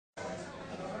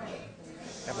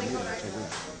have a meeting in 2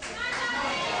 weeks.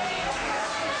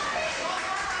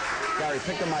 Gary,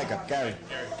 pick the mic up. Gary,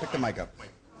 pick the mic up.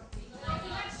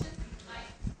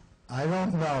 I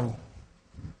don't know,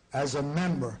 as a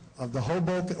member of the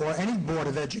Hoboken or any Board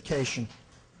of Education,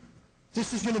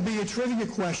 this is going to be a trivia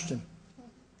question.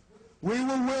 We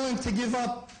were willing to give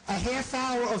up a half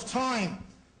hour of time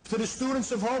to the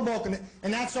students of Hoboken,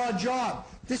 and that's our job.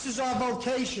 This is our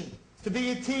vocation, to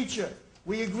be a teacher.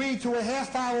 We agreed to a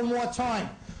half hour more time.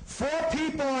 4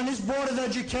 people on this Board of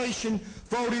Education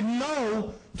voted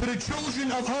no to the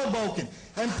children of Hoboken.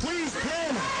 And please,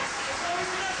 panel,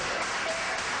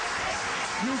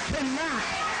 you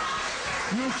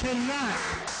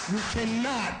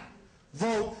cannot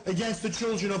vote against the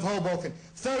children of Hoboken.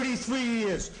 33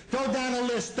 years. Go down the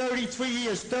list. 33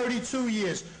 years, 32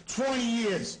 years, 20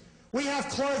 years. We have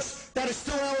clerks that are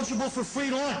still eligible for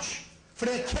free lunch for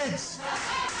their kids.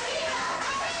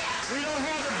 We don't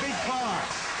have a big car.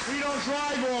 We don't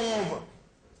drive all over.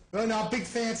 We're not a big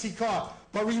fancy car.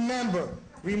 But remember,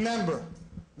 we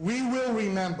will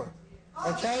remember.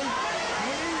 Okay? We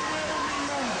will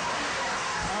remember.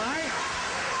 All right?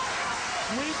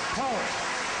 Sweet poet.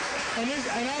 And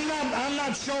I'm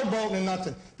not showboating or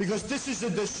nothing, because this is a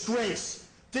disgrace.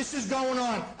 This is going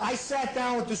on. I sat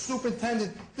down with the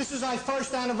superintendent. This is our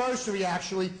first anniversary,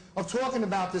 actually, of talking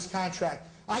about this contract.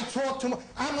 I talked to him.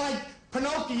 I'm like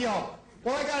Pinocchio.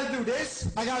 Well, I got to do this.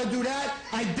 I got to do that.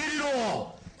 I did it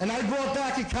all. And I brought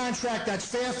back a contract that's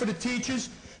fair for the teachers,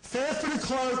 fair for the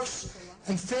clerks,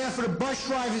 and fair for the bus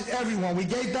drivers, everyone. We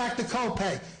gave back the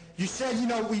copay. You said, you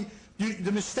know,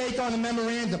 the mistake on the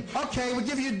memorandum. Okay, we'll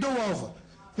give you a do-over.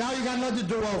 Now you got another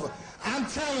do-over. I'm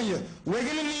telling you, we're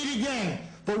going to meet again.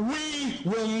 But we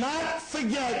will not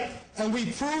forget, and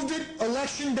we proved it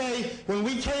election day when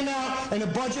we came out and the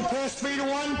budget passed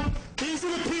 3-1. These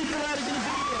are the people that are going to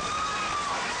be there.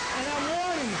 And I'm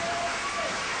warning you.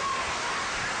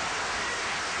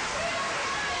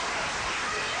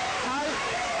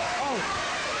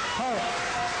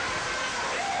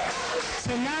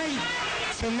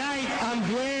 Tonight, I'm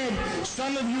glad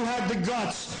some of you had the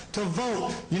guts to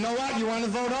vote. You know what? You want to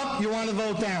vote up? You want to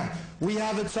vote down? We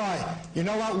have a tie. You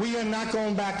know what? We are not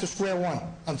going back to square one.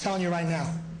 I'm telling you right now.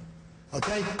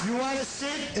 Okay? You want to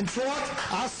sit and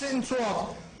talk? I'll sit and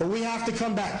talk. But we have to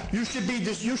come back. You should be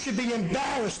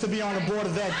embarrassed to be on the Board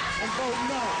of Ed and vote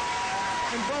no.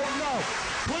 And vote no.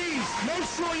 Please, make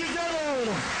sure you get all of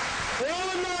them. All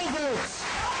the no votes.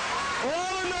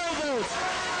 All the no votes.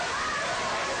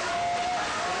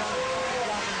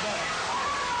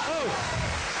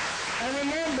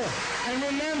 And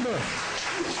remember,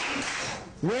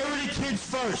 where are the kids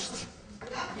first?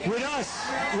 With us.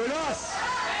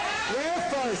 We're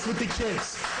first with the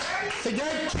kids.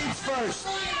 Forget kids first.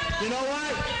 You know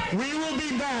what? We will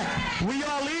be back. We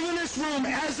are leaving this room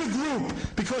as a group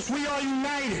because we are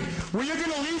united. We are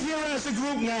going to leave here as a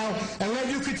group now and let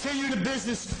you continue the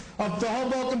business of the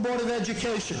Hoboken Board of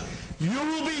Education. You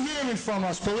will be hearing from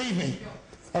us, believe me.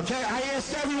 Okay, I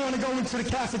asked everyone to go into the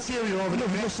cafeteria over there.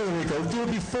 Mr. Enrico, do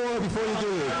it before you do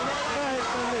it.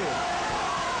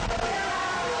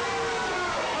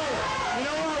 You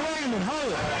know what? Wait a minute.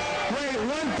 Hold it. Wait,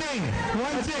 one thing.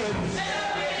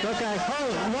 Okay,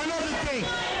 hold it. One other thing.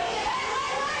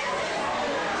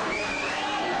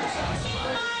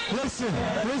 Listen.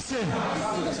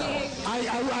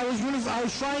 I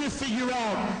was trying to figure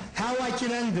out how I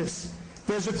can end this.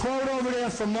 There's a quote over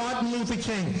there from Martin Luther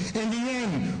King. In the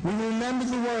end, we remember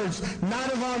the words,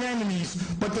 not of our enemies,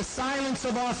 but the silence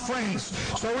of our friends.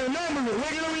 So remember it.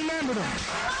 We're going to remember them.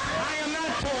 I am not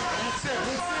talking. That's it.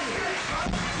 We'll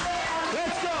see you.